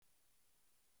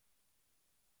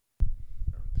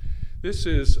This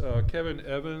is Kevin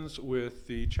Evans with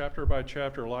the Chapter by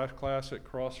Chapter Life class at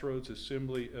Crossroads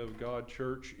Assembly of God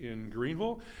Church in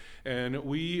Greenville. And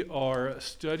we are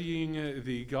studying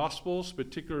the Gospels,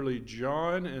 particularly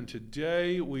John. And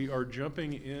today we are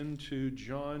jumping into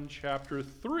John chapter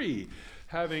 3,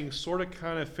 having sort of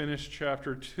kind of finished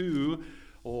chapter 2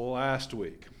 last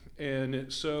week.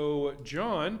 And so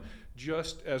John,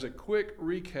 just as a quick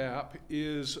recap,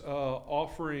 is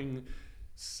offering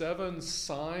 7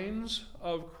 signs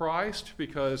of Christ,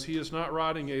 because he is not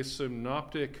writing a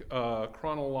synoptic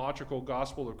chronological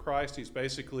gospel of Christ. He's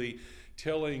basically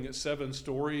telling 7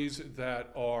 stories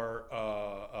that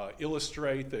are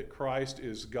illustrate that Christ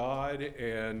is God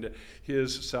and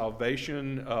his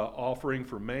salvation offering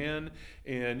for man,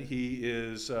 and he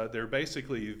is they're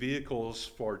basically vehicles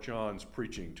for John's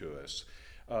preaching to us.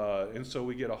 And so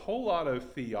we get a whole lot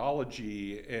of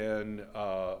theology and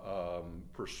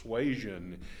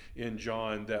persuasion in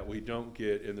John that we don't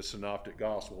get in the Synoptic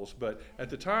Gospels. But at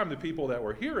the time, the people that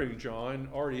were hearing John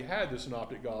already had the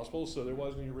Synoptic Gospels, so there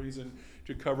wasn't any reason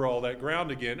to cover all that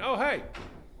ground again. Oh, hey!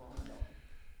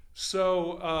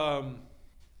 So,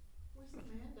 where's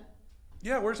Amanda?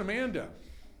 Yeah, where's Amanda?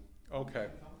 Okay.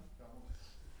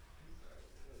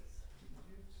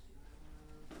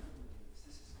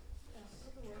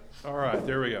 All right,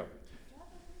 there we go.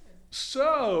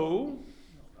 So,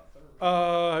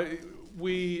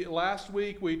 last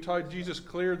week we taught Jesus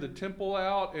cleared the temple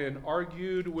out and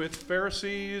argued with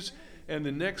Pharisees, and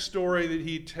the next story that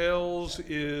he tells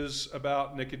is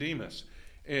about Nicodemus.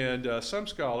 And some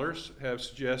scholars have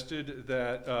suggested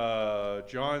that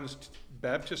John's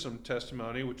baptism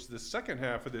testimony, which is the second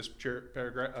half of this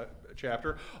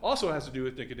chapter, also has to do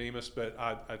with Nicodemus, but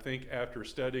I think after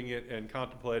studying it and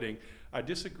contemplating, I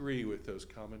disagree with those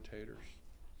commentators.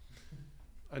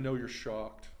 I know you're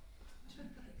shocked,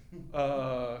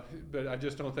 but I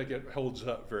just don't think it holds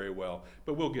up very well.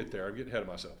 But we'll get there. I'm getting ahead of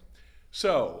myself.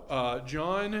 So,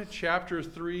 John chapter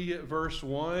 3, verse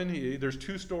 1. There's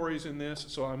 2 stories in this,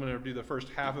 so I'm going to do the first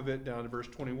half of it down to verse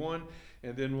 21,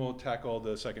 and then we'll tackle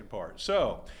the second part.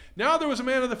 So, now there was a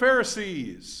man of the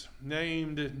Pharisees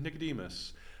named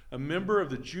Nicodemus, a member of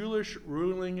the Jewish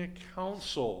ruling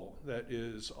council, that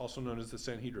is also known as the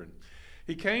Sanhedrin.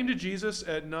 He came to Jesus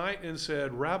at night and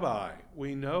said, "Rabbi,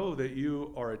 we know that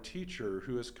you are a teacher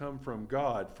who has come from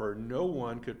God, for no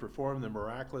one could perform the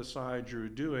miraculous signs you are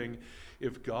doing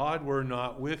if God were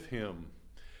not with him."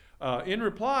 In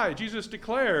reply, Jesus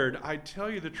declared, "I tell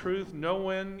you the truth, no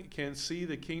one can see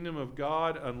the kingdom of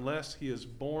God unless he is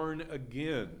born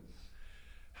again."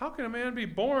 "How can a man be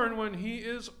born when he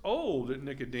is old?"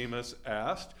 Nicodemus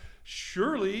asked.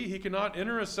 "Surely he cannot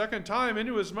enter a second time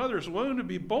into his mother's womb to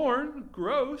be born."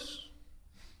 Gross.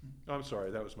 I'm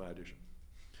sorry, that was my addition.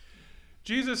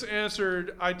 Jesus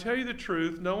answered, "I tell you the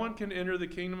truth, no one can enter the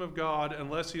kingdom of God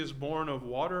unless he is born of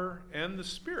water and the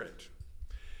Spirit.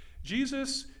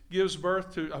 Jesus gives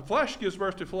birth to, flesh gives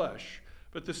birth to flesh,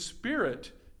 but the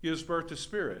Spirit gives birth to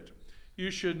spirit. You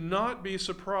should not be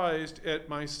surprised at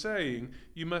my saying,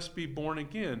 you must be born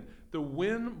again. The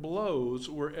wind blows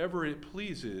wherever it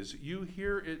pleases. You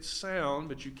hear its sound,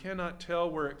 but you cannot tell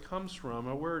where it comes from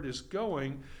or where it is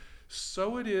going.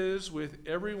 So it is with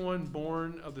everyone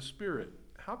born of the Spirit."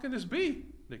 "How can this be?"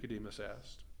 Nicodemus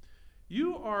asked.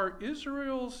 "You are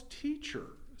Israel's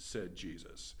teacher," said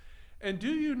Jesus. "And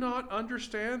do you not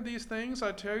understand these things?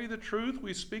 I tell you the truth,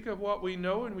 we speak of what we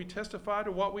know and we testify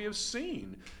to what we have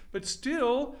seen. But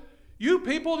still, you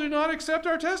people do not accept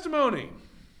our testimony.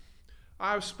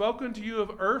 I have spoken to you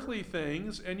of earthly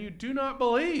things, and you do not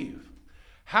believe.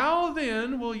 How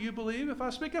then will you believe if I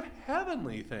speak of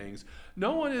heavenly things?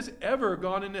 No one has ever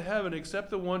gone into heaven except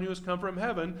the one who has come from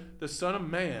heaven, the Son of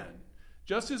Man.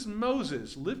 Just as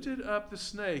Moses lifted up the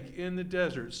snake in the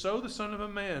desert, so the Son of a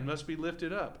Man must be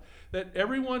lifted up, that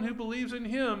everyone who believes in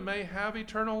him may have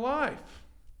eternal life.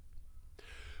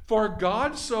 For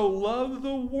God so loved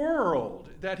the world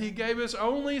that he gave his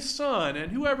only Son,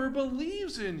 and whoever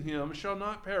believes in him shall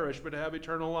not perish but have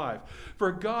eternal life.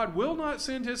 For God will not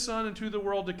send his Son into the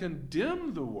world to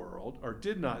condemn the world, or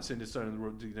did not send his Son into the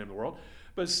world to condemn the world,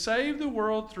 but save the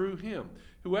world through him.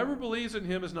 Whoever believes in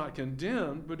him is not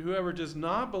condemned, but whoever does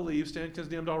not believe stands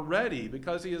condemned already,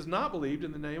 because he has not believed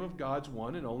in the name of God's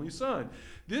one and only Son.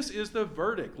 This is the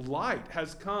verdict. Light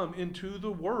has come into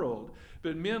the world,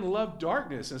 but men love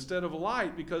darkness instead of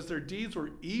light because their deeds were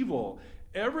evil.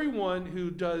 Everyone who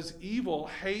does evil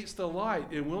hates the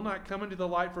light and will not come into the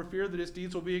light for fear that his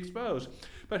deeds will be exposed.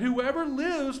 But whoever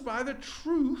lives by the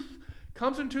truth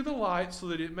comes into the light so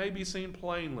that it may be seen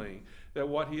plainly that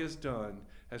what he has done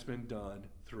has been done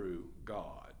through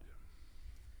God."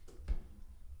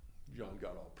 John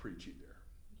got all preachy there.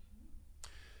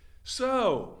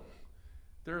 So,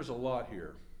 there's a lot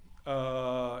here.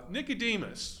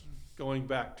 Nicodemus, going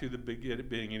back to the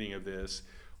beginning of this,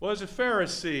 was a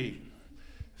Pharisee.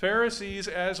 Pharisees,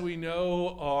 as we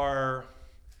know, are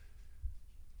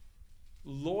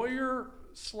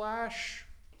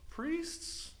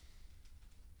lawyer/priests.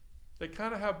 They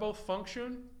kind of have both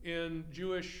function in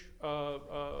Jewish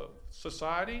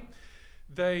society.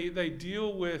 They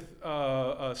deal with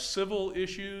civil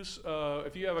issues.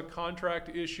 If you have a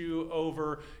contract issue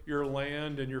over your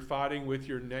land and you're fighting with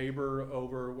your neighbor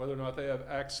over whether or not they have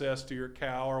access to your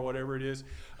cow or whatever it is,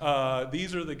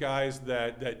 these are the guys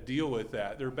that deal with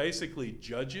that. They're basically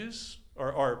judges,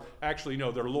 or actually,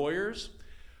 no, they're lawyers.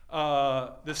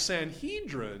 The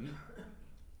Sanhedrin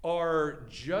are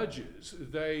judges.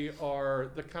 They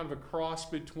are the kind of a cross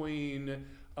between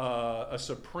a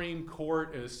Supreme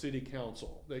Court and a city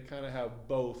council. They kind of have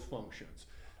both functions.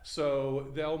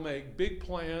 So they'll make big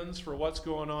plans for what's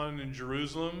going on in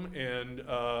Jerusalem, and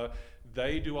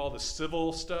they do all the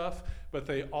civil stuff, but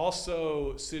they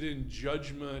also sit in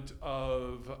judgment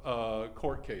of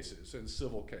court cases and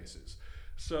civil cases.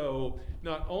 So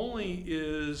not only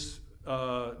is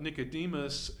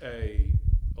Nicodemus a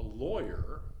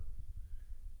lawyer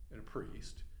and a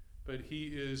priest, but he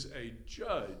is a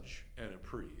judge and a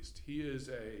priest. He is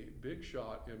a big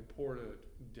shot, important,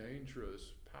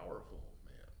 dangerous, powerful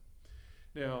man.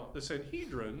 Now, the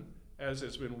Sanhedrin, as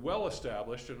has been well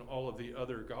established in all of the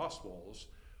other Gospels,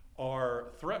 are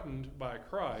threatened by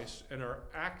Christ and are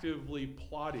actively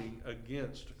plotting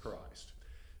against Christ.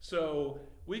 So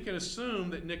we can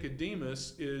assume that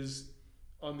Nicodemus is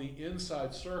on the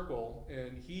inside circle,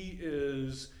 and he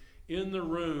is in the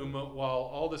room while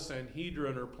all the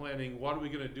Sanhedrin are planning, what are we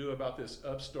going to do about this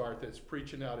upstart that's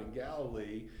preaching out in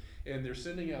Galilee? And they're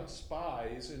sending out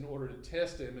spies in order to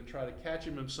test him and try to catch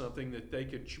him in something that they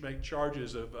could make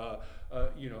charges of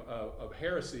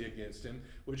heresy against him,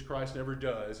 which Christ never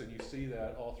does. And you see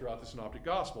that all throughout the Synoptic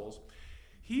Gospels.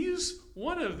 He's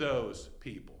one of those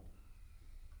people.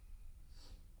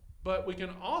 But we can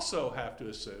also have to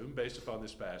assume, based upon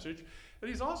this passage, that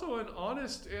he's also an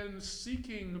honest and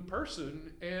seeking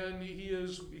person, and he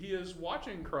is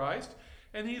watching Christ,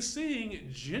 and he's seeing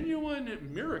genuine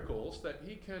miracles that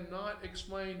he cannot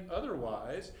explain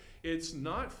otherwise. It's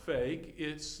not fake.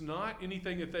 It's not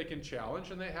anything that they can challenge,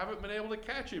 and they haven't been able to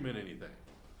catch him in anything.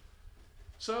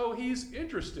 So he's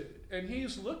interested, and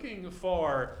he's looking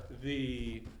for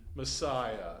the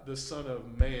Messiah, the Son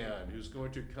of Man, who's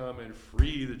going to come and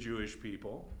free the Jewish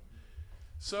people.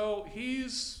 So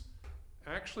he's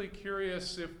actually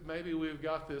curious if maybe we've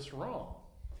got this wrong.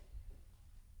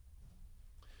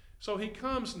 So he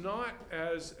comes not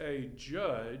as a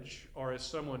judge or as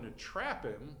someone to trap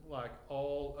him, like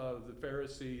all of the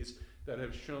Pharisees that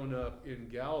have shown up in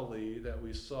Galilee that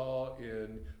we saw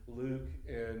in Luke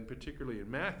and particularly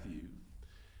in Matthew.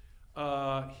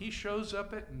 He shows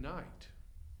up at night.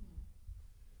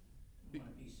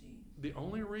 The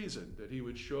only reason that he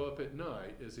would show up at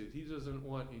night is that he doesn't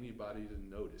want anybody to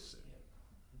notice him.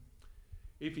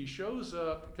 If he shows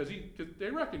up, because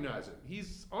they recognize him,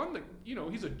 he's on the,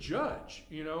 he's a judge,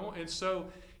 and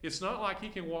so it's not like he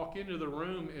can walk into the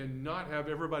room and not have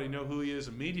everybody know who he is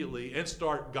immediately and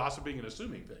start gossiping and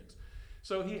assuming things.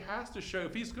 So he has to show,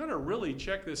 if he's going to really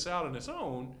check this out on his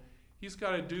own, he's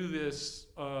got to do this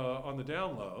on the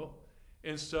down low.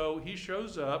 And so he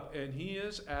shows up and he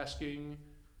is asking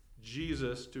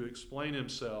Jesus to explain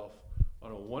himself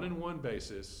on a one-on-one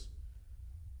basis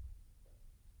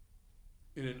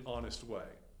in an honest way.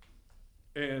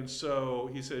 And so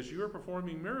he says, you are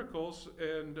performing miracles,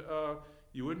 and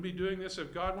you wouldn't be doing this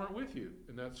if God weren't with you.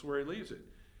 And that's where he leaves it.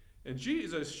 And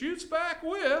Jesus shoots back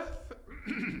with,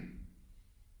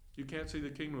 you can't see the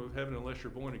kingdom of heaven unless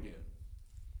you're born again.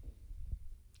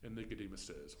 And Nicodemus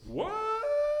says, what?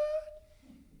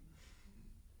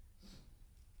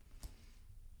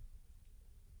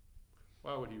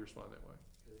 Why would he respond that way?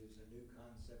 Because it was a new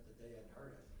concept that they hadn't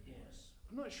heard of. Yes.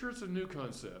 I'm not sure it's a new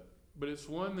concept, but it's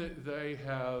one that they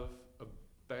have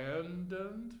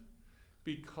abandoned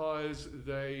because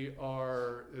they've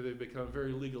become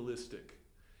very legalistic.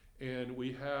 And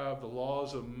we have the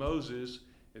laws of Moses,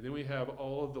 and then we have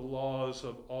all of the laws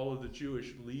of all of the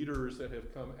Jewish leaders that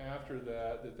have come after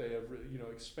that they have,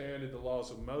 expanded the laws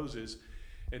of Moses.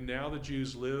 And now the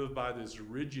Jews live by this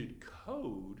rigid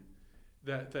code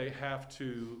that they have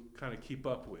to kind of keep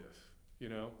up with,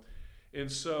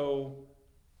 And so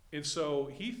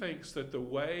he thinks that the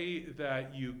way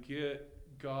that you get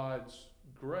God's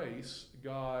grace,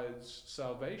 God's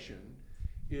salvation,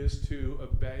 is to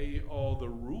obey all the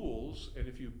rules, and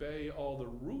if you obey all the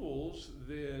rules,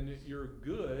 then you're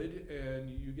good and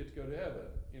you get to go to heaven.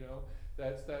 You know,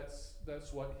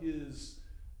 that's what his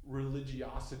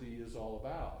religiosity is all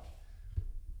about.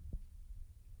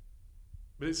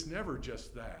 But it's never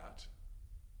just that.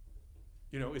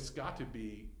 You know, it's got to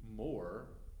be more.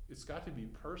 It's got to be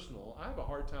personal. I have a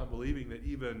hard time believing that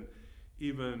even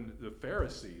the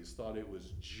Pharisees thought it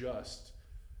was just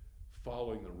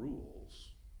following the rules.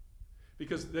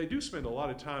 Because they do spend a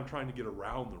lot of time trying to get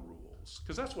around the rules.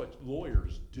 Because that's what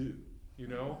lawyers do, you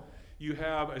know? You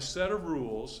have a set of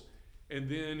rules, and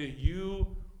then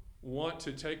you want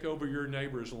to take over your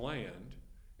neighbor's land,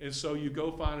 and so you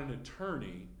go find an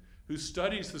attorney who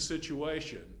studies the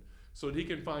situation so that he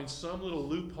can find some little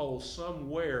loophole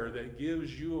somewhere that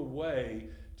gives you a way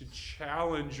to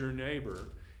challenge your neighbor.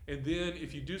 And then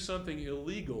if you do something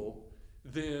illegal,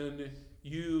 then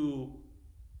you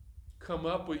come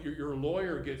up with, your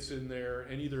lawyer gets in there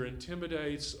and either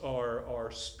intimidates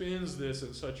or spins this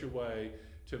in such a way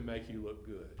to make you look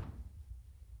good.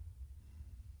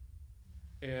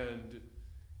 And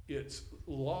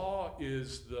law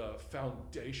is the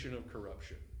foundation of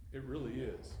corruption. It really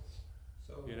is.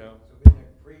 So, You know? so being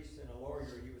a priest and a lawyer,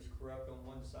 he was corrupt on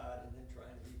one side and then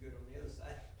trying to be good on the other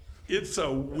side. It's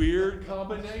a weird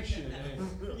combination,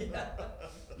 Yeah.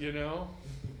 you know?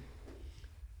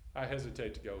 I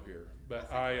hesitate to go here,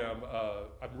 but I'm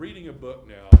reading a book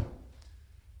now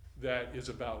that is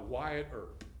about Wyatt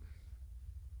Earp.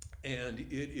 And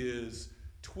it is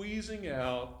tweezing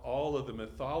out all of the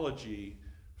mythology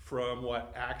from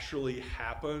what actually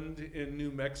happened in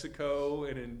New Mexico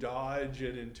and in Dodge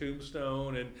and in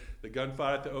Tombstone and the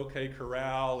gunfight at the OK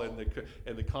Corral and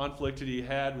the conflict that he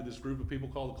had with this group of people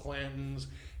called the Clantons.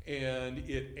 And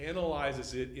it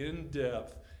analyzes it in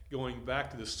depth, going back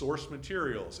to the source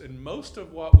materials. And most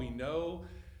of what we know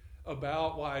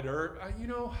about Wyatt Earp, I'm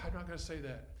not going to say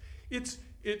that. It's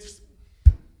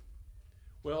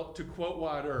well, to quote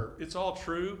Wyatt Earp, it's all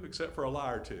true except for a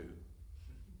lie or two.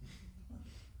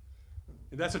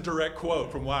 And that's a direct quote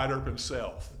from Wyatt Earp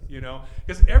himself,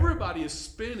 because everybody is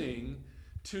spinning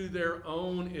to their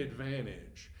own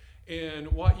advantage.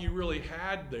 And what you really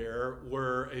had there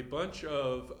were a bunch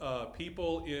of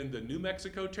people in the New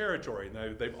Mexico territory.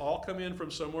 Now, they've all come in from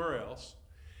somewhere else,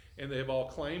 and they've all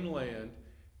claimed land,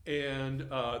 and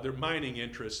their mining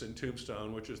interests in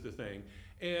Tombstone, which is the thing.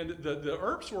 And the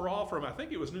Earps were all from, I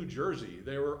think it was New Jersey.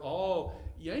 They were all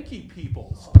Yankee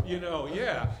peoples,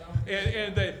 yeah.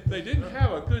 And they didn't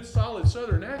have a good solid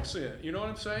Southern accent, you know what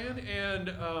I'm saying? And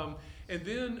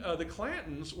then the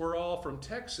Clantons were all from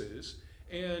Texas,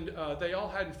 and they all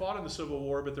hadn't fought in the Civil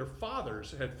War, but their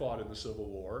fathers had fought in the Civil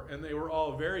War, and they were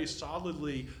all very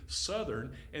solidly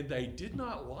Southern, and they did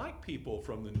not like people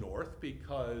from the North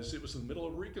because it was in the middle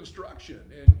of Reconstruction,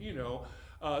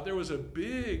 and there was a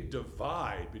big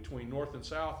divide between North and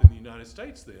South in the United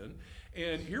States then.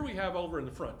 And here we have over in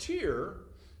the frontier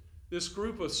this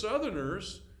group of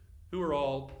Southerners who are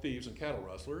all thieves and cattle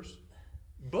rustlers.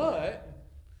 But,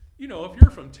 if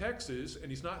you're from Texas and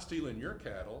he's not stealing your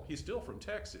cattle, he's still from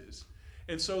Texas.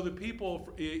 And so the people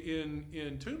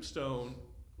in Tombstone,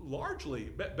 largely,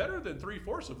 better than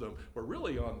 3/4 of them, were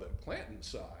really on the Clanton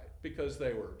side because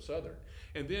they were Southern.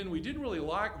 And then we didn't really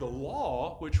like the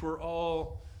law, which were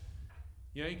all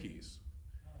Yankees.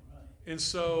 And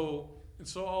so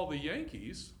all the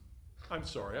Yankees, I'm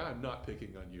sorry, I'm not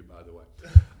picking on you, by the way.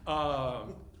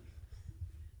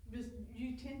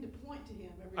 You tend to point to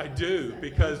him every I time do, you say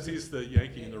because he's the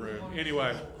Yankee in the room.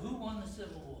 Anyway, Who won the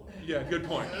Civil War? yeah, good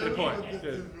point.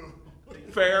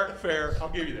 Fair, I'll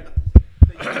give you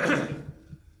that.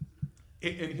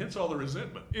 And hence all the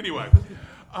resentment. Anyway,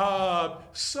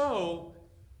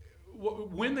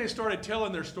 when they started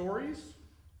telling their stories,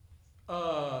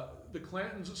 the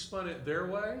Clantons spun it their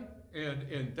way,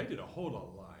 and they did a whole lot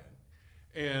of lying,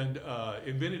 and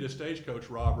invented a stagecoach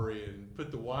robbery and put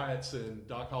the Wyatts and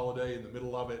Doc Holliday in the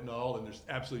middle of it and all, and there's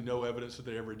absolutely no evidence that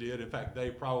they ever did. In fact,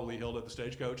 they probably held up the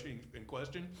stagecoach in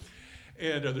question,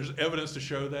 and there's evidence to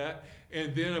show that.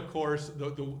 And then, of course,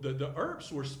 the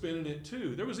Earps were spinning it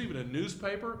too. There was even a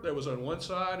newspaper that was on one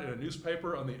side and a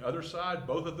newspaper on the other side,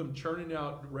 both of them churning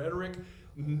out rhetoric,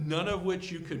 none of which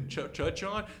you could touch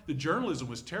on. The journalism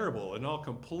was terrible and all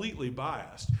completely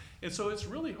biased. And so it's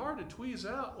really hard to tweeze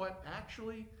out what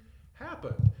actually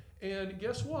happened. And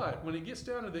guess what? When it gets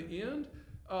down to the end,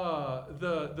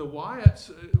 the Wyatts,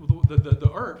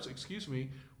 the Earps,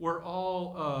 were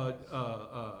all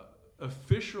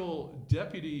official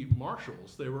deputy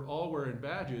marshals. They were all wearing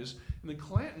badges, and the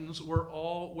Clantons were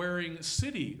all wearing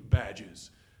city badges.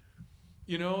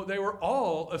 They were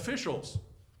all officials.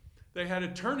 They had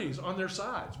attorneys on their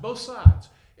sides, both sides.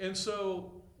 And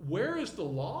so, where is the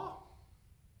law?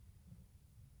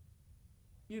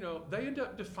 They end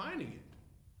up defining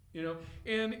it.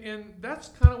 And that's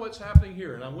kind of what's happening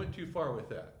here. And I went too far with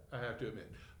that, I have to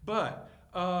admit. But,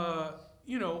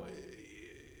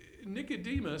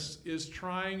 Nicodemus is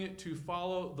trying to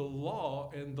follow the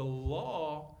law, and the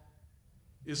law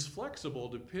is flexible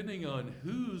depending on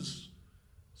who's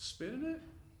spinning it.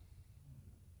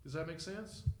 Does that make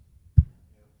sense?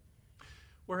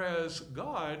 Whereas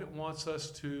God wants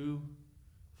us to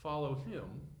follow Him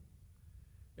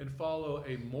and follow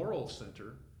a moral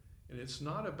center, and it's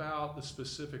not about the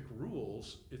specific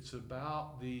rules, it's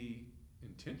about the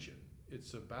intention.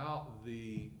 It's about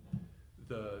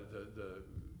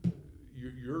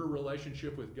your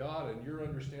relationship with God and your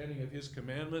understanding of His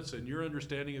commandments and your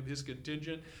understanding of His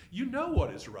contingent. You know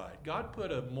what is right. God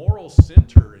put a moral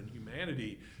center in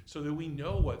humanity so that we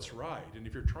know what's right. And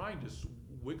if you're trying to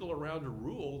wiggle around a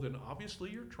rule, then obviously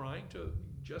you're trying to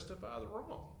justify the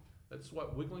wrong. That's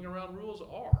what wiggling around rules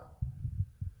are.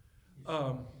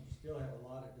 You still have a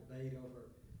lot of debate over,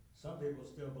 some people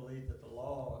still believe that the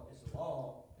law is the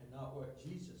law and not what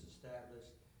Jesus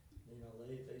established.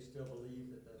 They still believe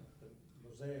that the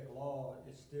Mosaic law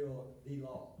is still the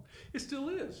law. It still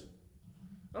is.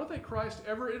 I don't think Christ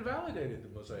ever invalidated the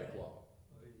Mosaic law.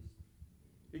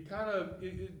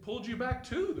 It pulled you back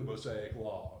to the Mosaic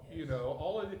law. Yes.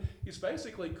 He's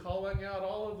basically calling out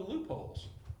all of the loopholes.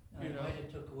 Now, he might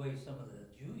have took away some of the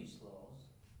Jewish laws.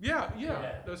 Yeah,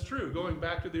 that's true. Going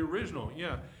back to the original,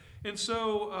 yeah. And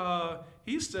so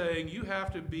he's saying you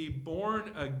have to be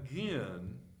born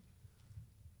again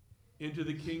into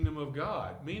the kingdom of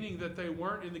God, meaning that they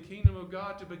weren't in the kingdom of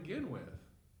God to begin with.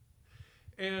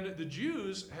 And the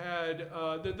Jews had,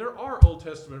 there are Old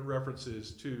Testament references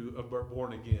to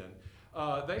born again.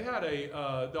 They had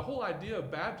the whole idea of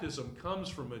baptism comes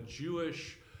from a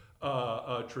Jewish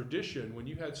tradition. When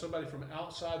you had somebody from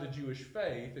outside the Jewish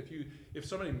faith, if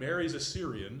somebody marries a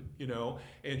Syrian,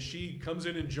 and she comes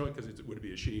in and joins, because it would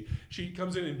be a she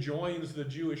comes in and joins the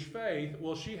Jewish faith,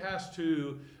 well, she has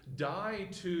to die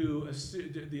to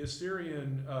the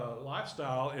Assyrian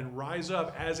lifestyle and rise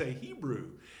up as a Hebrew.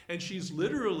 And she's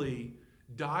literally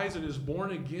dies and is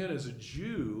born again as a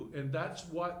Jew, and that's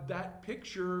what that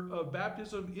picture of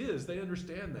baptism is. They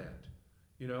understand that,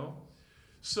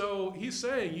 So he's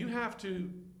saying you have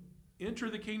to enter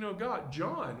the kingdom of God.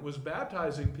 John was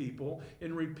baptizing people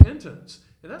in repentance,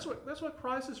 and that's what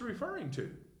Christ is referring to.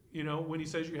 When he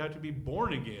says you have to be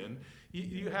born again,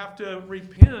 you have to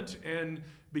repent and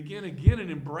begin again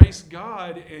and embrace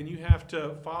God, and you have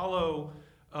to follow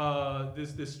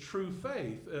this true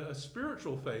faith, a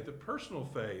spiritual faith, a personal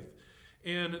faith.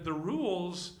 And the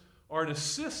rules are an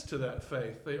assist to that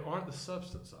faith. They aren't the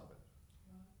substance of it.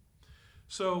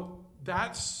 So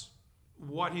that's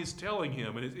what he's telling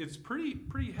him, and it's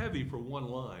pretty heavy for one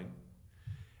line.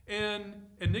 And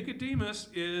Nicodemus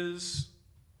is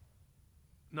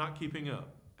not keeping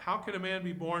up. How can a man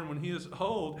be born when he is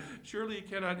old? Surely he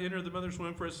cannot enter the mother's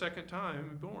womb for a second time and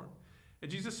be born. And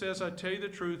Jesus says, I tell you the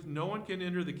truth, no one can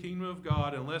enter the kingdom of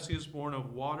God unless he is born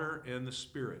of water and the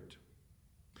Spirit.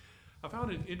 I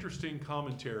found an interesting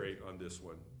commentary on this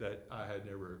one that I had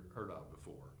never heard of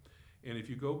before. And if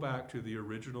you go back to the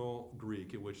original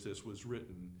Greek in which this was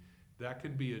written, that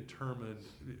can be determined,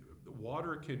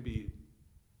 water can be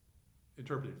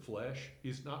interpreted flesh.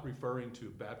 He's not referring to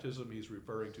baptism, he's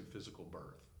referring to physical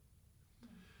birth.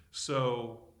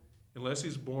 So, unless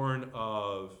he's born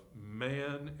of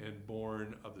man and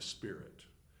born of the Spirit.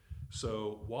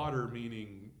 So, water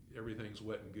meaning everything's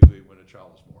wet and gooey when a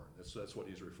child is born. That's what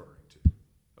he's referring to.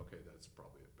 Okay, that's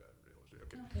probably a bad analogy.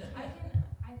 Okay. I think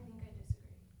I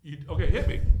disagree. Okay, hit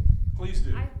me. Please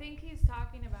do. I think he's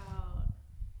talking about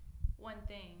one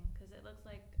thing, because it looks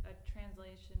like a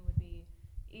translation would be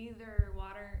either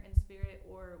water and spirit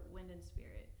or wind and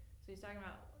spirit. So he's talking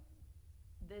about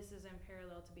this is in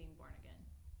parallel to being born again.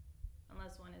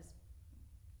 Unless one is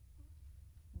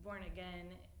born again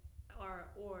or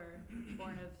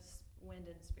born of wind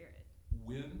and spirit.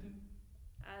 Wind?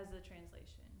 As the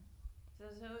translation. So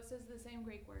it says the same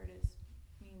Greek word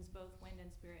means both wind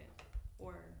and spirit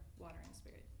or water and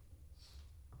spirit.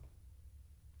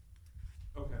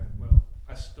 Okay, well,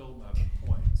 I stole my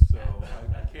point, so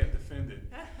I can't defend it.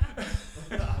 It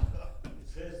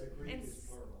says the Greek is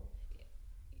plural.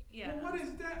 Yeah. Well, what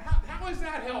is that? How is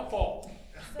that helpful?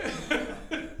 So,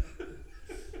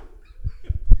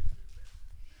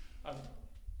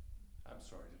 I'm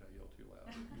sorry, did I yell too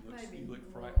loud? Maybe. You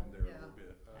look frightened there a Yeah. little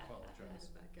bit. I apologize.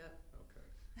 Back up. Okay.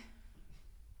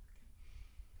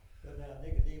 But now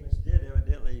Nicodemus did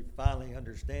evidently finally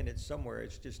understand it somewhere.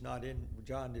 It's just not in,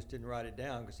 John just didn't write it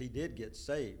down because he did get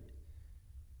saved.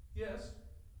 Yes.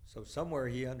 So somewhere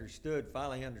he understood,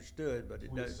 finally understood, but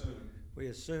it does. We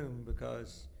assume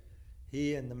because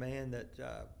he and the man that,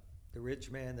 the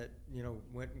rich man that,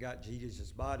 went and got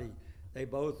Jesus' body, they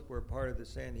both were part of the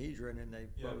Sanhedrin and they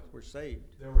both were saved.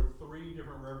 There were 3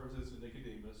 different references to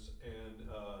Nicodemus, and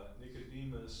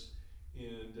Nicodemus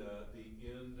in the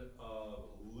end of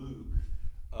Luke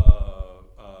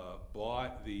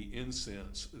bought the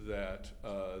incense that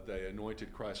they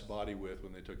anointed Christ's body with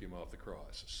when they took him off the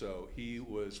cross. So he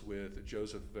was with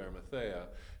Joseph of Arimathea,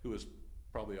 who was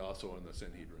probably also in the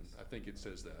Sanhedrin. I think it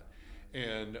says that.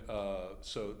 And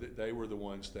so they were the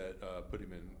ones that put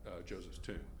him in Joseph's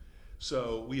tomb.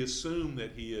 So we assume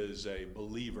that he is a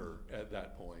believer at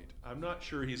that point. I'm not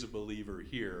sure he's a believer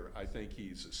here. I think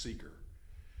he's a seeker.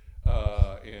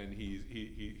 And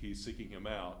he's seeking him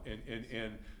out.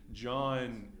 And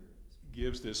John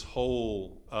gives this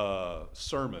whole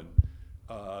sermon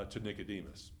to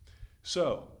Nicodemus.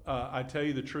 So, I tell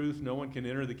you the truth, no one can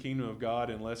enter the kingdom of God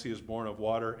unless he is born of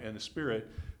water and the Spirit.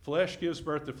 Flesh gives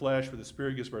birth to flesh, but the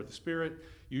Spirit gives birth to spirit.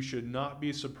 You should not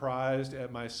be surprised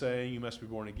at my saying you must be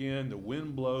born again. The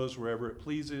wind blows wherever it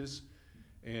pleases,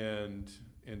 and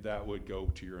that would go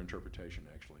to your interpretation,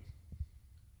 actually.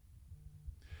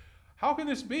 How can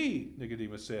this be?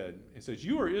 Nicodemus said. He says,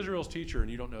 you are Israel's teacher and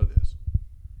you don't know this.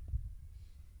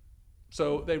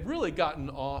 So they've really gotten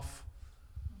off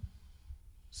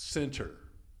center,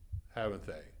 haven't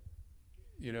they?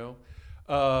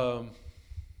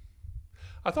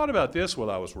 I thought about this while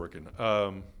I was working.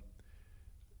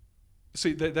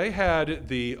 See, they had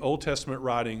the Old Testament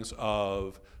writings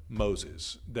of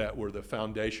Moses that were the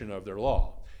foundation of their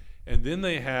law. And then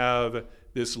they have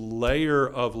this layer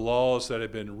of laws that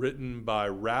have been written by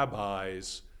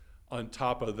rabbis on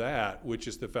top of that, which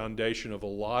is the foundation of a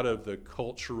lot of the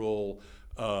cultural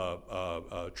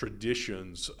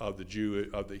traditions of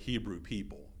the Hebrew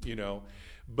people,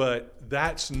 But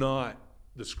that's not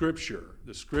the Scripture.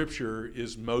 The Scripture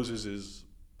is Moses's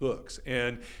books,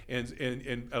 and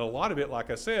a lot of it, like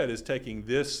I said, is taking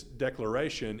this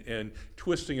declaration and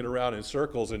twisting it around in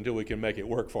circles until we can make it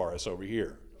work for us over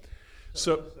here.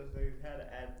 So they had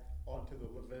to add onto the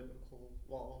Levitical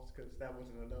laws because that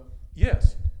wasn't enough.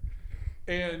 Yes,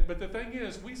 but the thing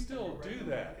is, we still do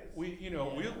that.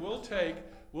 We'll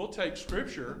take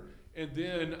Scripture, and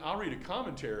then I'll read a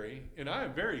commentary, and I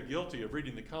am very guilty of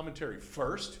reading the commentary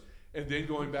first and then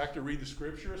going back to read the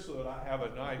Scripture so that I have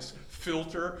a nice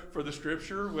filter for the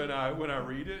Scripture when I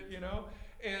read it,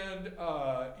 And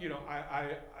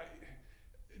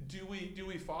do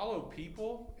we follow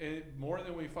people more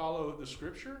than we follow the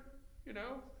Scripture?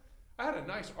 I had a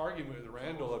nice argument with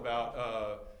Randall about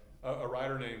a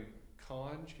writer named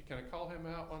Conj. Can I call him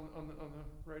out on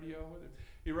the radio?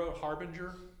 He wrote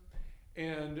Harbinger,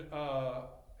 and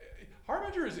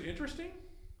Harbinger is interesting.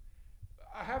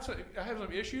 I have some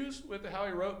issues with how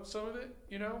he wrote some of it,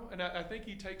 and I think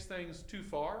he takes things too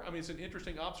far. I mean, it's an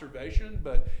interesting observation,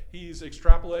 but he's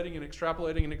extrapolating and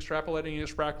extrapolating and extrapolating and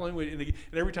extrapolating.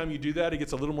 And every time you do that, it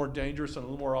gets a little more dangerous and a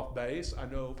little more off base. I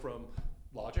know from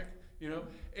logic,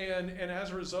 and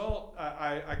as a result,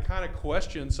 I kind of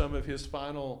question some of his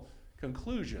final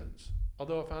conclusions,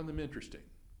 although I find them interesting.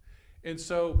 And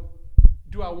so,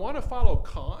 do I want to follow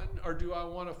Kant or do I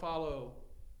want to follow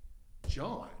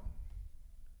John?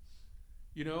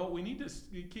 We need to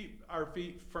keep our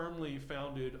feet firmly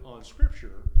founded on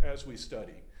Scripture as we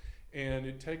study,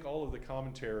 and take all of the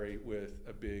commentary with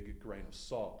a big grain of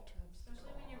salt.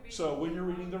 Especially when you're reading. So when you're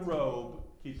reading the Robe,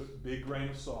 keep a big grain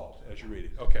of salt as you read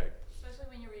it. Okay. Especially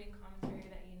when you're reading commentary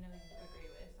that you agree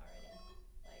with already.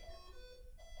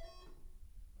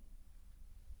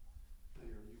 Are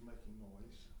you making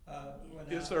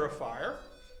noise? Is there a fire?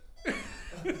 This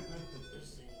thing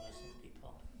mustn't be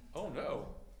pumping. Oh no.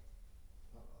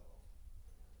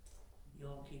 You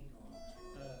all keep going.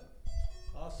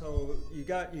 Also, you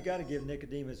got to give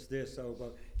Nicodemus this. So,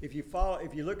 but if you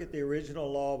look at the original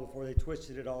law before they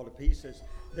twisted it all to pieces,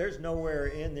 there's nowhere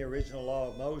in the original law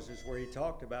of Moses where he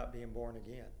talked about being born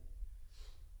again.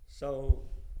 So,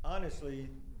 honestly,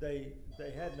 they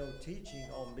had no teaching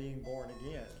on being born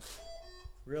again.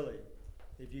 Really,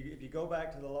 if you go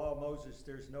back to the law of Moses,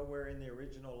 there's nowhere in the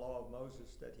original law of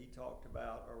Moses that he talked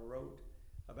about or wrote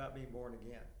about being born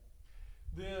again.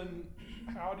 Then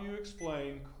how do you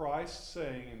explain Christ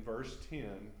saying in verse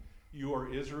 10, "You are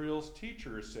Israel's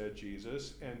teacher," said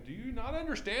Jesus, "and do you not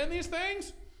understand these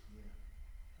things?"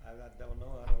 I don't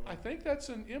know. I think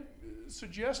that's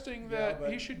suggesting that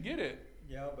he should get it.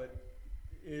 Yeah, but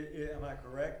am I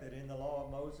correct that in the law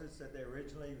of Moses that they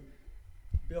originally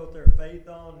built their faith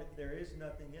on. There is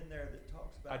nothing in there that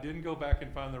talks about. I didn't go back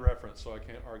and find the reference, so I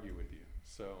can't argue with you.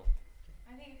 So,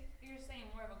 I think you're saying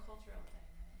more of a cultural thing.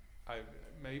 Right?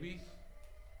 maybe.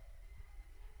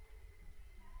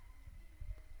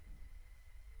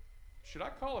 Should I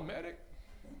call a medic?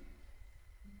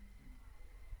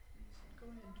 Go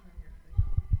ahead and turn your thing on.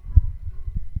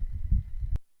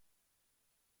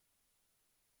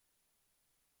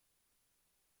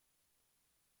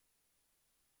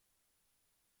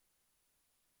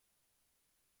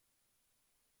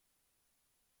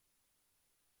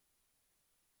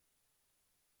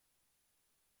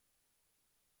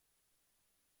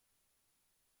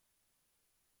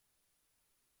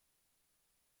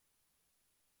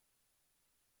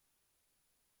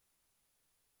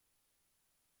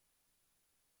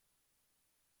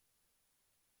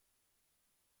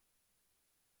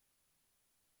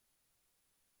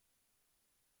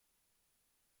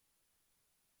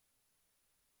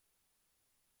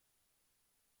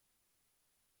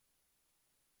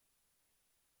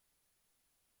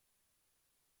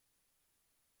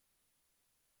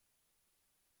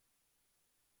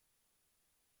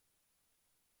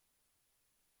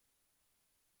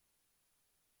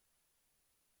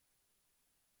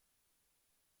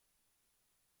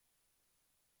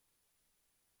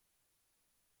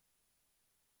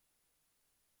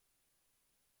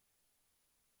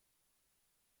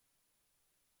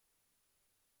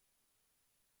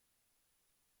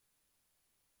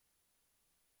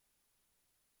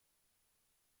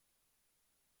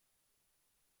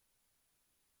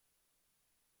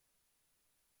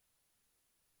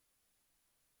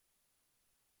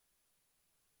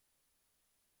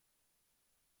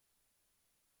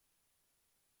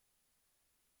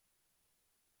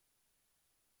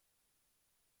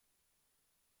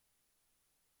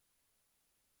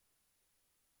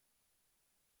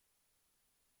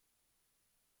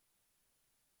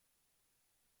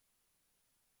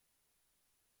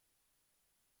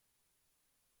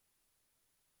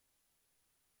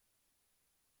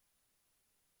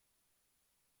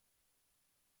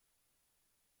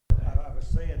 I was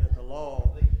saying that the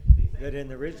law, that in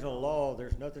the original law,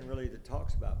 there's nothing really that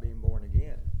talks about being born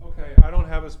again. Okay, I don't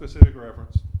have a specific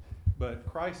reference, but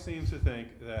Christ seems to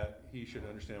think that he should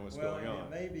understand what's going on. Well,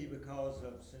 it may be because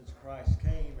of, since Christ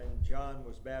came and John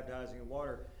was baptizing in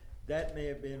water, that may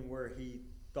have been where he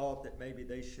thought that maybe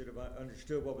they should have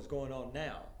understood what was going on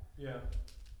now. Yeah.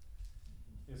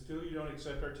 And still you don't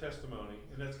accept our testimony.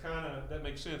 And that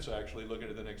makes sense actually, looking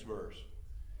at the next verse.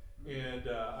 And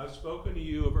I've spoken to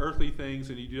you of earthly things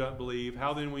and you do not believe.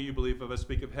 How then will you believe if I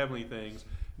speak of heavenly things?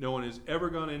 No one has ever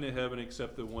gone into heaven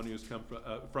except the one who has come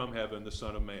from heaven, the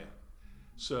Son of Man.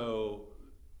 So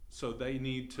they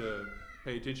need to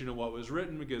pay attention to what was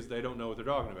written because they don't know what they're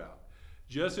talking about.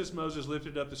 Just as Moses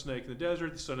lifted up the snake in the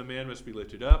desert, the Son of Man must be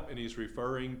lifted up, and he's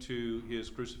referring to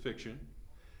his crucifixion,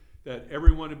 that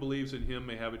everyone who believes in him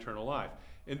may have eternal life.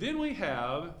 And then we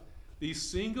have the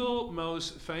single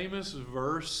most famous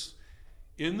verse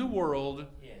in the world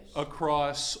Yes.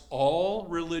 across all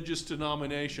religious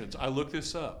denominations. I looked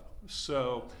this up.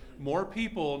 So more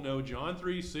people know John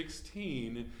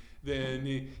 3:16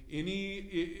 than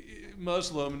any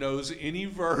Muslim knows any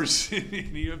verse in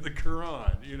any of the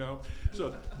Quran, you know.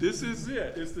 So this is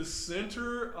it. It's the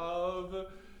center of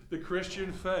the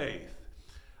Christian faith.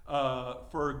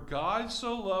 For God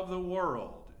so loved the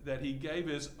world that he gave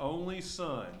his only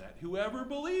Son, that whoever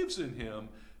believes in him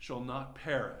shall not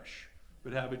perish,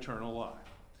 but have eternal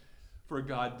life. For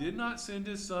God did not send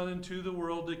his Son into the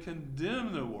world to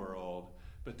condemn the world,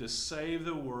 but to save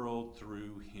the world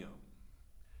through him.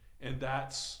 And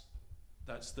that's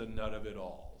the nut of it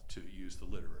all, to use the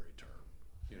literary term.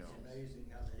 You know. It's amazing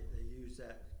how they use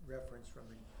that reference from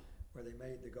where they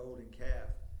made the golden calf,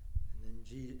 and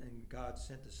then God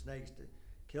sent the snakes to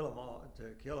kill them all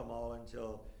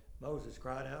until Moses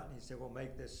cried out and he said, "Well,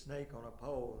 make this snake on a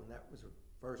pole," and that was the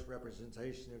first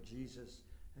representation of Jesus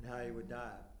and how he would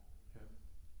die.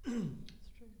 Yeah. It's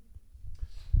true.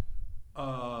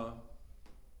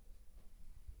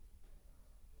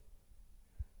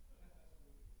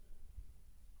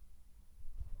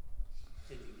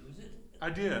 Did you lose it? I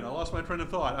did. I lost my train of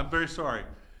thought. I'm very sorry.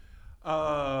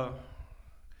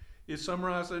 It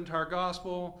summarized the entire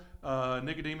gospel.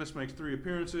 Nicodemus makes 3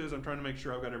 appearances. I'm trying to make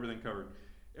sure I've got everything covered.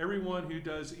 Everyone who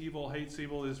does evil, hates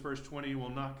evil, this verse 20, will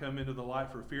not come into the light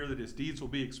for fear that his deeds will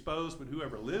be exposed, but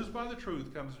whoever lives by the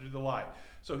truth comes into the light.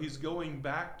 So he's going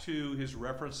back to his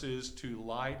references to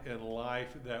light and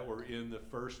life that were in the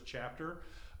first chapter.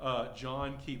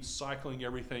 John keeps cycling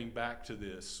everything back to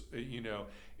this, you know.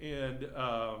 And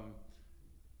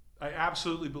I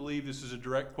absolutely believe this is a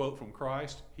direct quote from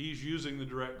Christ. He's using the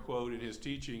direct quote in his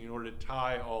teaching in order to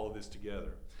tie all of this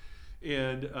together.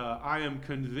 And I am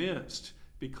convinced,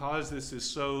 because this is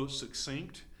so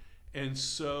succinct and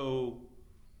so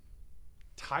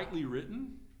tightly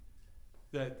written,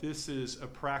 that this is a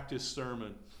practice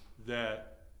sermon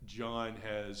that John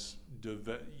has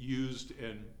used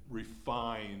and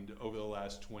refined over the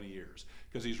last 20 years,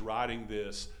 because he's writing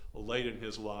this late in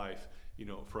his life,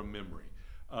 from memory.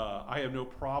 I have no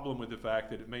problem with the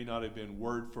fact that it may not have been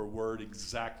word for word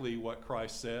exactly what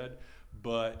Christ said,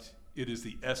 but it is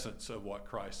the essence of what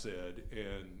Christ said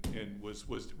and was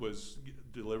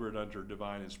delivered under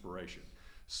divine inspiration.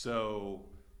 So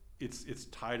it's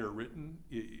tighter written.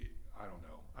 I don't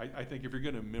know. I think if you're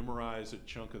going to memorize a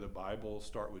chunk of the Bible,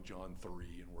 start with John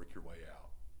 3 and work your way out.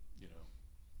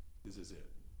 This is it.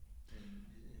 And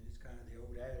it's kind of the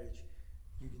old adage,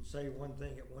 you can say one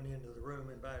thing at one end of the room,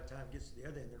 and by the time it gets to the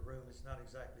other end of the room, it's not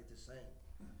exactly the same.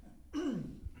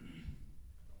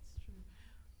 That's true.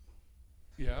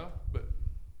 Yeah, but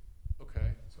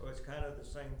okay. So it's kind of the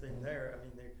same thing there. I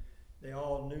mean, they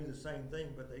all knew the same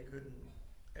thing, but they couldn't,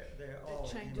 they all.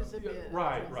 It changes a Yeah, bit.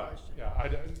 right. translation.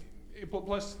 Yeah,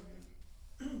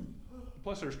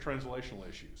 plus there's translational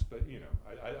issues, but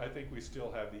I think we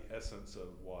still have the essence of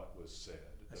what was said.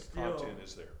 The content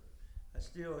is there.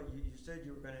 You said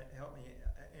you were going to help me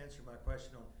answer my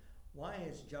question on why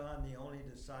is John the only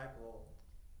disciple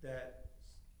that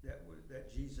it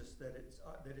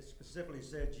specifically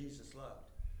said Jesus loved?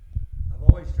 I've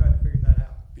always tried to figure that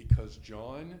out. Because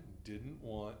John didn't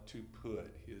want to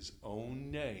put his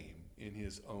own name in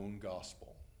his own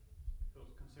gospel. It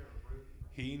was considered rude.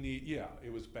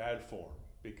 It was bad form,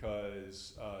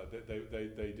 because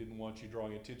they didn't want you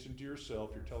drawing attention to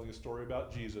yourself. You're telling a story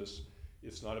about Jesus.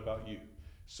 It's not about you.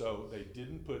 So they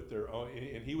didn't put their own,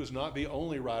 and he was not the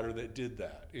only writer that did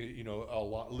that. A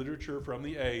lot literature from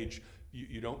the age,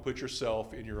 you don't put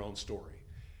yourself in your own story.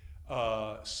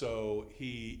 So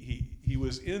he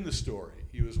was in the story.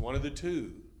 He was one of the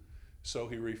two. So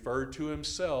he referred to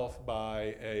himself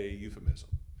by a euphemism,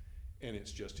 and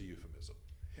it's just a euphemism.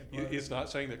 It's not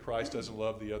saying that Christ doesn't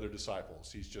love the other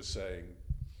disciples. He's just saying,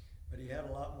 But he had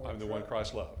a lot more. I'm the one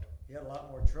Christ loved. He had a lot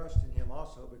more trust in him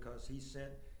also, because he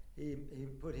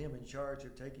put him in charge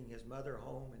of taking his mother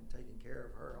home and taking care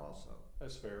of her also.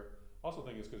 That's fair. Also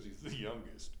think it's because he's the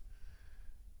youngest.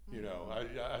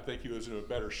 I think he was in a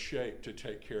better shape to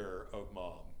take care of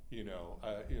mom.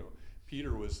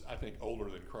 Peter was, I think, older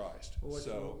than Christ.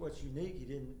 Well, what's unique,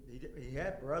 he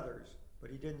had brothers, but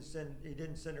he didn't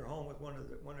send her home with one of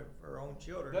her own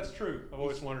children. That's true. I've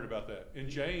always wondered about that. And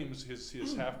James,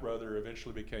 his half brother,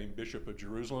 eventually became Bishop of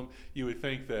Jerusalem. You would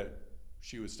think that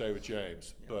she would stay with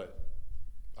James, but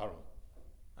I don't know.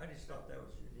 I just thought that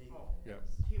was unique. Oh, Yeah.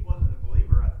 he wasn't a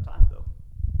believer at the time, though.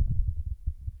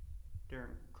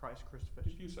 During Christ's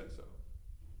crucifixion. Did you say so?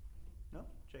 No,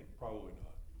 Jake. Probably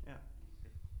not. Yeah.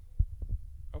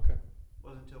 Okay.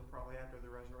 Wasn't until probably after the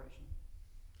resurrection.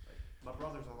 Like, my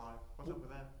brother's alive. What's up with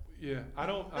that? Yeah, I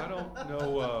don't know.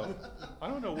 I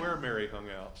don't know where Mary hung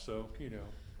out. So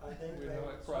I think we know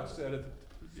what Christ said at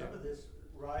some of these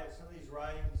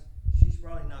writings, she's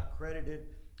probably not credited,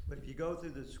 but if you go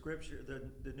through the scripture, the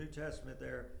New Testament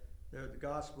the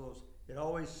Gospels, it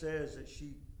always says that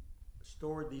she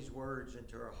stored these words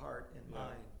into her heart and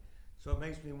mind. So it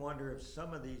makes me wonder if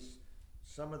some of these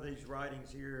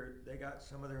writings here, they got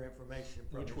some of their information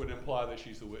from. Which would imply that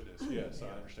she's the witness. Yes, I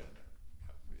understand.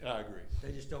 Yeah, I agree.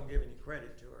 They just don't give any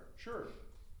credit to her, Sure.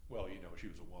 Well, she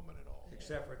was a woman and all.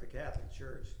 except for the Catholic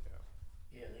Church.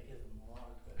 Yeah, they give them a lot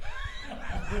of credit.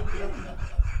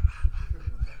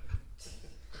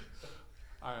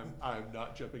 I am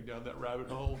not jumping down that rabbit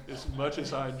hole as much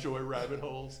as I enjoy rabbit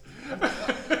holes.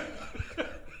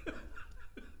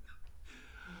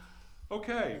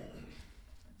 Okay,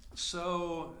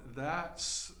 so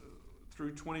that's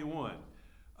through 21.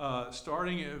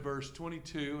 Starting at verse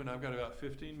 22, and I've got about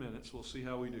 15 minutes. We'll see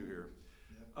how we do here.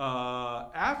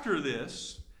 After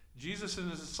this, Jesus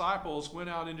and his disciples went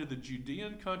out into the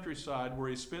Judean countryside, where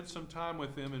he spent some time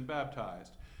with them and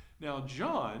baptized. Now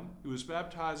John, who was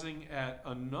baptizing at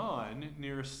Anon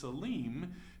near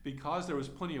Salim, because there was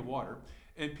plenty of water,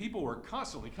 and people were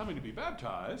constantly coming to be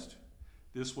baptized.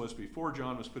 This was before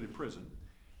John was put in prison.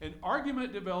 An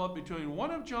argument developed between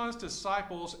one of John's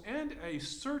disciples and a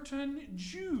certain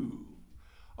Jew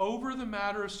over the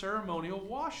matter of ceremonial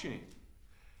washing.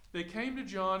 They came to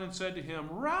John and said to him,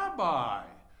 "Rabbi,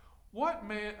 what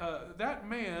man, that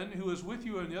man who is with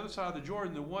you on the other side of the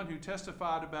Jordan, the one who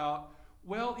testified about,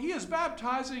 well, he is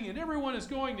baptizing and everyone is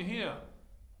going to him."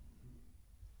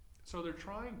 So they're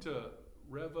trying to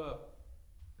rev up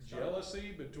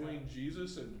jealousy between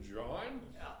Jesus and John?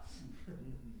 Yeah.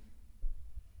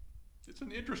 It's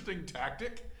an interesting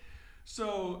tactic.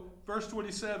 So, verse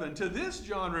 27, to this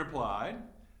John replied,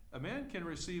 a man can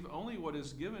receive only what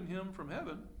is given him from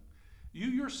heaven. You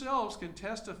yourselves can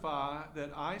testify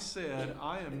that I said,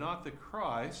 I am not the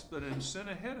Christ, but am sent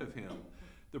ahead of him.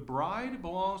 The bride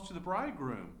belongs to the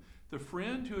bridegroom. The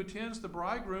friend who attends the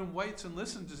bridegroom waits and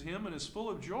listens to him and is full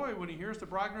of joy when he hears the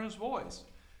bridegroom's voice.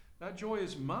 That joy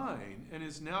is mine and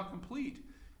is now complete.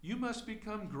 You must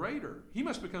become greater. He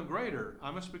must become greater.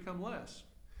 I must become less.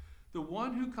 The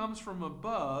one who comes from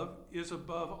above is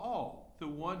above all. The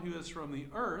one who is from the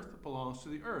earth belongs to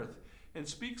the earth and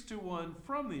speaks to one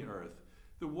from the earth.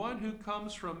 The one who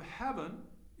comes from heaven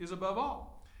is above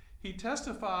all. He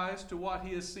testifies to what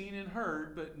he has seen and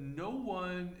heard, but no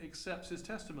one accepts his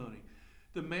testimony.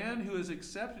 The man who has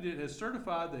accepted it has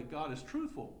certified that God is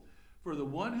truthful. For the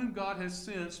one whom God has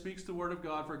sent speaks the word of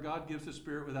God, for God gives the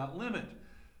Spirit without limit.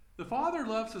 The Father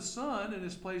loves the Son and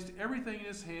has placed everything in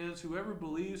his hands. Whoever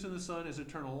believes in the Son has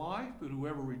eternal life, but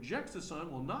whoever rejects the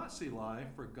Son will not see life,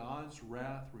 for God's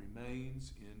wrath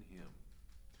remains in him.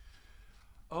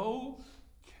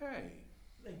 Okay.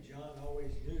 I think John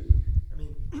always knew. I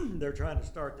mean, they're trying to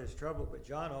start this trouble, but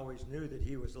John always knew that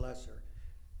he was lesser.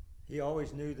 He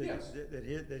always knew that Yes.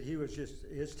 that he was just,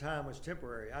 his time was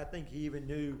temporary. I think he even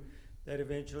knew that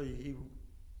eventually he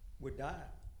would die.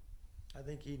 I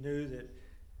think he knew that,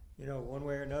 you know, one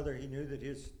way or another, he knew that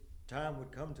his time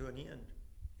would come to an end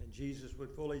and Jesus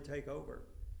would fully take over.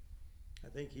 I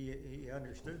think he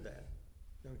understood that.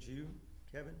 Don't you,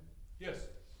 Kevin? Yes.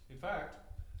 In fact,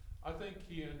 I think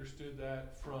he understood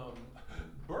that from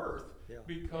birth, Yeah.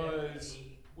 because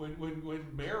when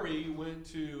Mary went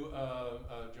to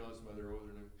John's mother, what was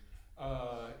her name?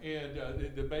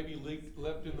 And the baby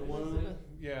leapt in the womb.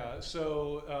 Yeah.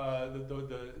 So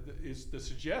the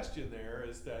suggestion there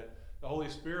is that the Holy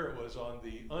Spirit was on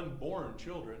the unborn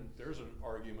children. There's an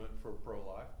argument for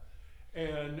pro-life,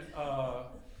 and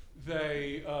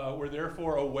they were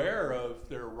therefore aware of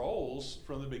their roles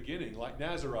from the beginning, like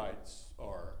Nazarites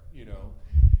are, you know,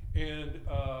 and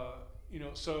you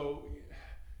know. So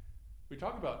we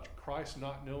talk about Christ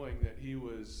not knowing that he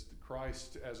was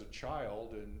Christ as a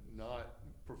child and not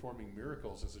performing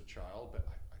miracles as a child, but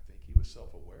I think he was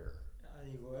self-aware.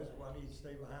 He was. Why did he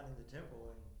stay behind in the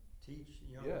temple and teach?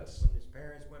 You know, Yes. when his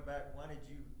parents went back, why did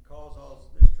you cause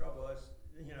all this trouble? Us,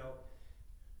 you know,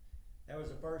 that was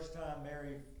the first time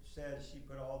Mary said she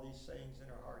put all these sayings in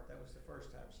her heart. That was the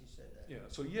first time she said that. Yeah.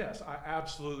 So yes, I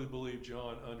absolutely believe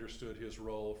John understood his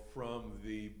role from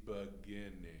the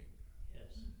beginning,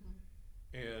 Yes.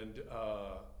 and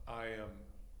I am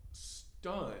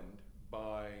stunned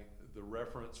by the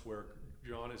reference where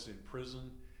John is in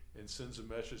prison and sends a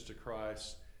message to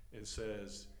Christ and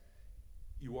says,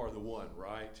 "You are the one,"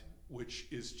 right? Which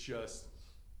is just,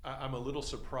 I'm a little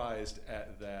surprised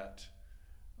at that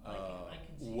I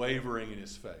can see wavering in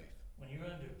his faith. When you're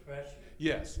under pressure,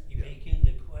 Yes. you Yeah. begin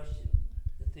to question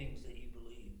the things that you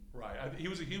believe. Right. He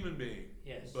was a human being,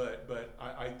 Yes. but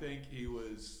I think he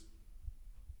was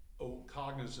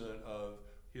cognizant of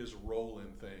his role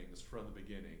in things from the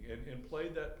beginning and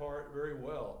played that part very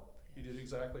well. He did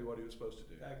exactly what he was supposed to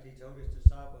do. In fact, he told his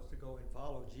disciples to go and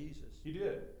follow Jesus. He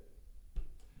did.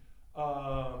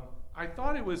 I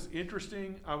thought it was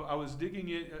interesting. I was digging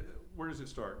in. Where does it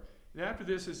start? And after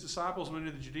this, his disciples went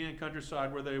into the Judean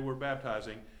countryside where they were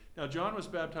baptizing. Now, John was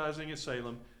baptizing at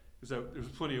Salem because there was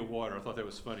plenty of water. I thought that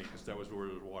was funny because that was where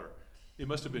there was water. It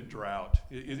must have been drought.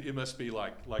 It must be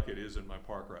like it is in my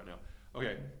park right now.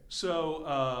 Okay, so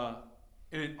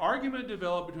an argument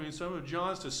developed between some of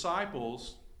John's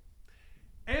disciples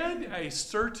and a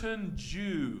certain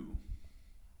Jew.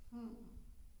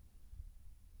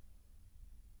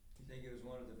 You think it was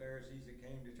one of the Pharisees that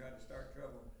came to try to start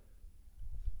trouble?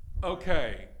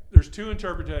 Okay, there's two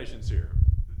interpretations here.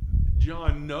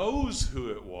 John knows who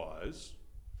it was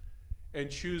and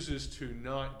chooses to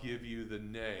not give you the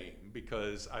name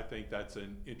because I think that's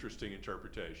an interesting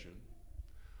interpretation.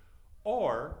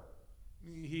 Or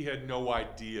he had no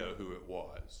idea who it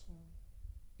was.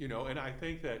 You know, and I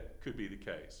think that could be the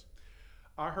case.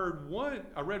 I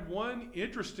read one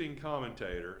interesting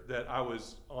commentator that I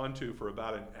was onto for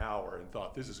about an hour and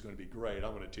thought, this is going to be great,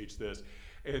 I'm going to teach this.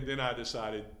 And then I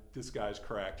decided this guy's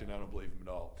cracked and I don't believe him at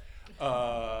all.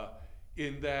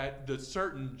 In that the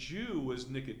certain Jew was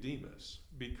Nicodemus,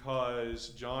 because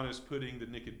John is putting the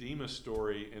Nicodemus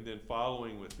story and then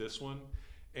following with this one.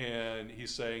 And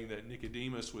he's saying that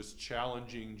Nicodemus was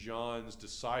challenging John's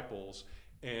disciples,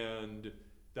 and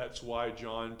that's why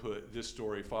John put this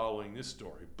story following this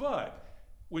story. But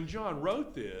when John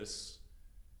wrote this,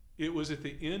 It was at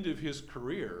the end of his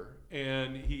career,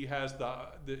 and he has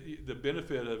the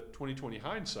benefit of 2020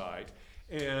 hindsight.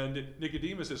 And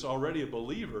Nicodemus is already a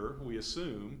believer, we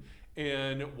assume.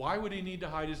 And why would he need to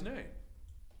hide his name?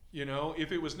 You know,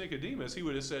 if it was Nicodemus, he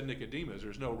would have said Nicodemus.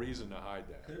 There's no reason to hide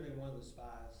that. Could have been one of the spies.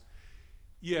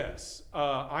 Yes,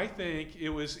 I think it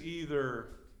was either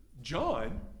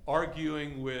John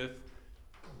arguing with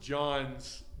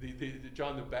John's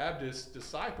John the Baptist's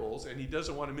disciples, and he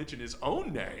doesn't want to mention his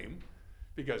own name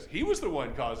because he was the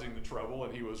one causing the trouble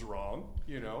and he was wrong,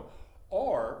 you know,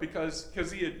 or because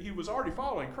he was already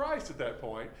following Christ at that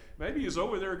point. Maybe he's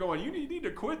over there going, you need to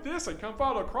quit this and come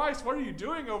follow Christ. What are you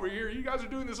doing over here? You guys are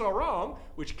doing this all wrong,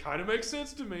 which kind of makes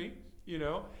sense to me, you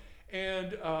know.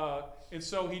 And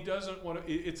so he doesn't want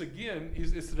to, it's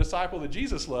the disciple that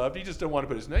Jesus loved. He just doesn't want to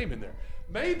put his name in there.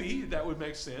 Maybe that would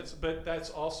make sense, but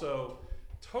that's also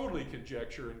totally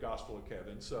conjecture in Gospel of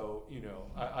Kevin. So, you know,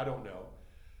 I don't know.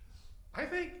 I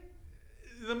think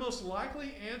the most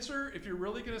likely answer, if you're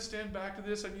really going to stand back to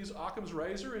this and use Occam's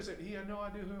razor, is that he had no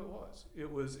idea who it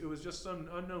was. It was just some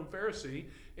unknown Pharisee,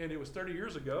 and it was 30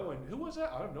 years ago. And who was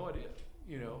that? I have no idea.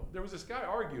 You know, there was this guy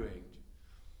arguing.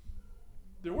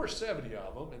 There were 70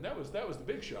 of them, and that was the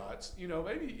big shots. You know,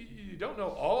 maybe you don't know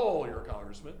all your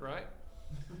congressmen, right?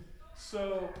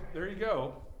 So there you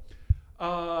go.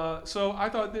 So I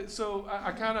thought that. So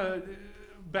I kind of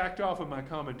backed off of my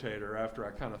commentator after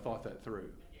I kind of thought that through.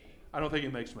 I don't think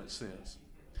it makes much sense.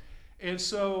 And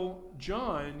so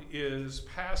John is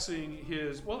passing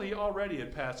his. Well, he already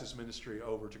had passed his ministry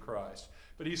over to Christ,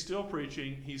 but he's still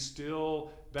preaching. He's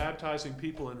still baptizing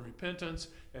people in repentance,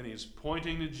 and he's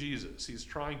pointing to Jesus. He's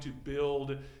trying to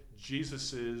build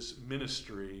Jesus's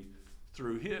ministry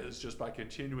through just by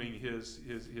continuing his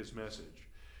message.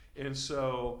 And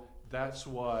so that's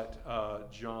what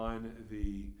John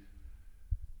the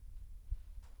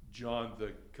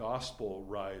gospel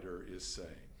writer is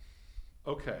saying.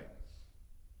 Okay.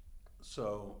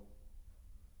 So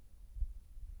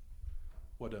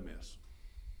what did I miss?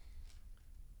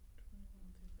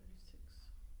 21 through 36.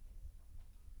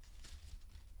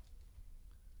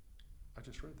 I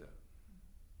just read that.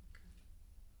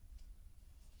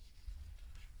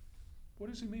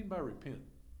 What does he mean by repent?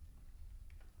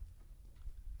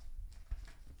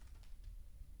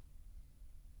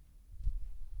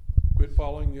 Quit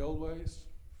following the old ways,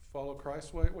 follow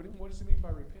Christ's way. What does he mean by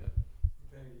repent?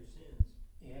 Repent of your sins.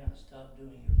 Yeah, stop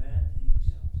doing your bad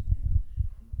things.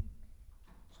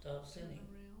 Stop sinning.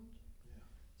 Around.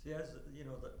 See, that's, you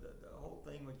know, the whole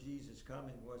thing with Jesus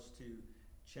coming was to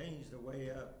change the way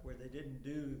up where they didn't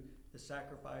do the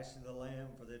sacrifice of the lamb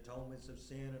for the atonements of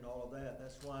sin and all of that.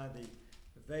 That's why the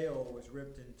veil was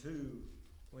ripped in two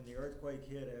when the earthquake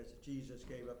hit as Jesus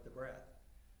gave up the breath.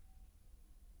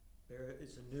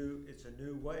 It's a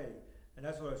new way. And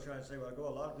that's what I was trying to say a while ago. A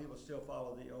lot of people still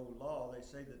follow the old law. They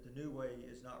say that the new way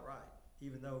is not right,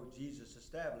 even though Jesus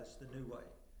established the new way.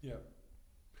 Yeah.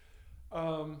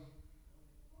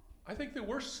 I think that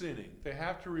we're sinning. They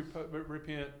have to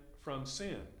repent from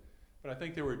sin. But I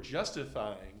think they were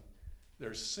justifying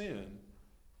their sin,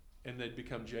 and they'd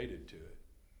become jaded to it.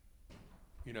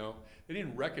 You know, they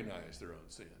didn't recognize their own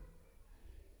sin.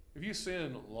 If you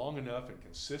sin long enough and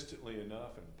consistently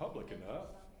enough and public enough,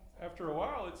 after a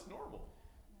while it's normal,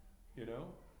 you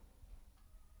know?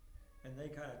 And they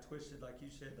kind of twisted, like you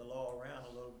said, the law around a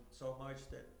little so much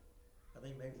that I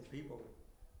think maybe the people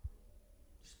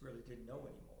just really didn't know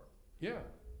anymore. Yeah.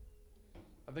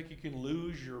 I think you can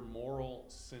lose your moral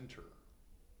center.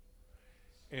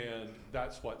 And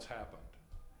that's what's happened.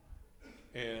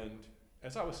 And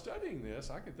as I was studying this,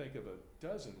 I could think of a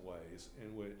dozen ways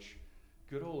in which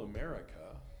good old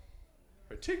America,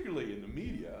 particularly in the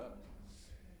media,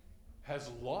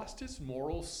 has lost its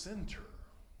moral center.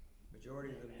 Majority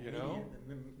of the You media, know?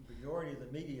 the majority of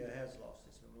the media has lost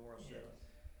its moral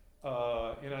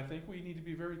center. And I think we need to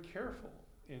be very careful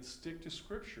and stick to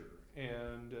Scripture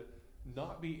and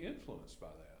not be influenced by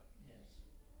that. Yes.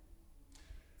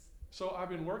 So I've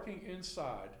been working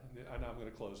inside, and I'm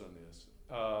going to close on this,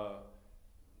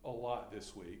 a lot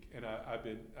this week. And I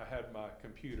had my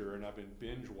computer, and I've been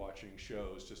binge watching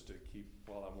shows just to keep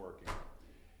while I'm working.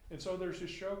 And so there's this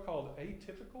show called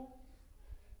Atypical.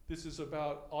 This is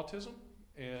about autism,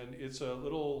 and it's a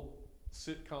little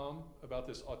sitcom about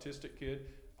this autistic kid.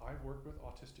 I've worked with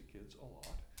autistic kids a lot,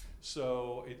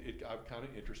 so I'm kind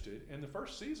of interested. And the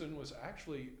first season was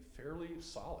actually fairly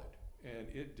solid, and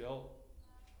it dealt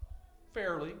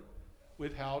fairly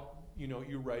with how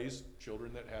you raise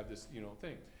children that have this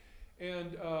thing.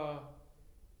 And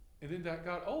then that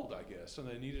got old, I guess, and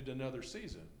they needed another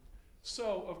season.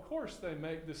 So of course they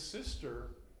make the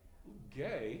sister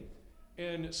gay,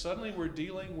 and suddenly we're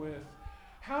dealing with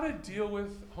how to deal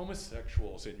with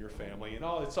homosexuals in your family, and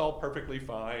all, it's all perfectly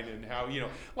fine, and how,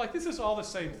 like, this is all the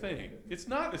same thing. It's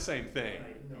not the same thing.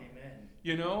 Amen.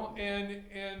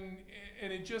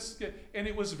 And it just and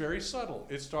it was very subtle.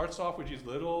 It starts off with these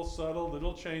little subtle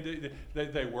little change.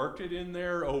 They worked it in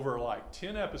there over like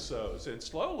 10 episodes, and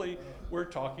slowly we're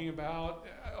talking about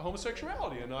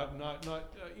homosexuality and not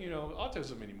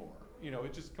autism anymore.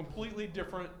 It's just completely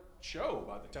different show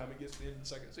by the time it gets to the end of the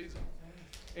second season.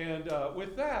 And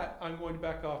with that, I'm going to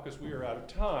back off because we are out of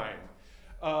time.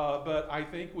 But I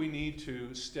think we need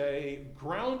to stay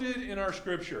grounded in our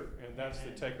scripture, and that's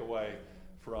the takeaway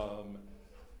from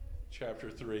chapter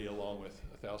 3, along with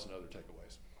 1,000 other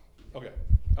takeaways. Okay,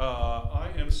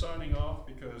 I am signing off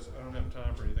because I don't have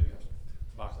time for anything else.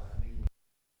 Bye.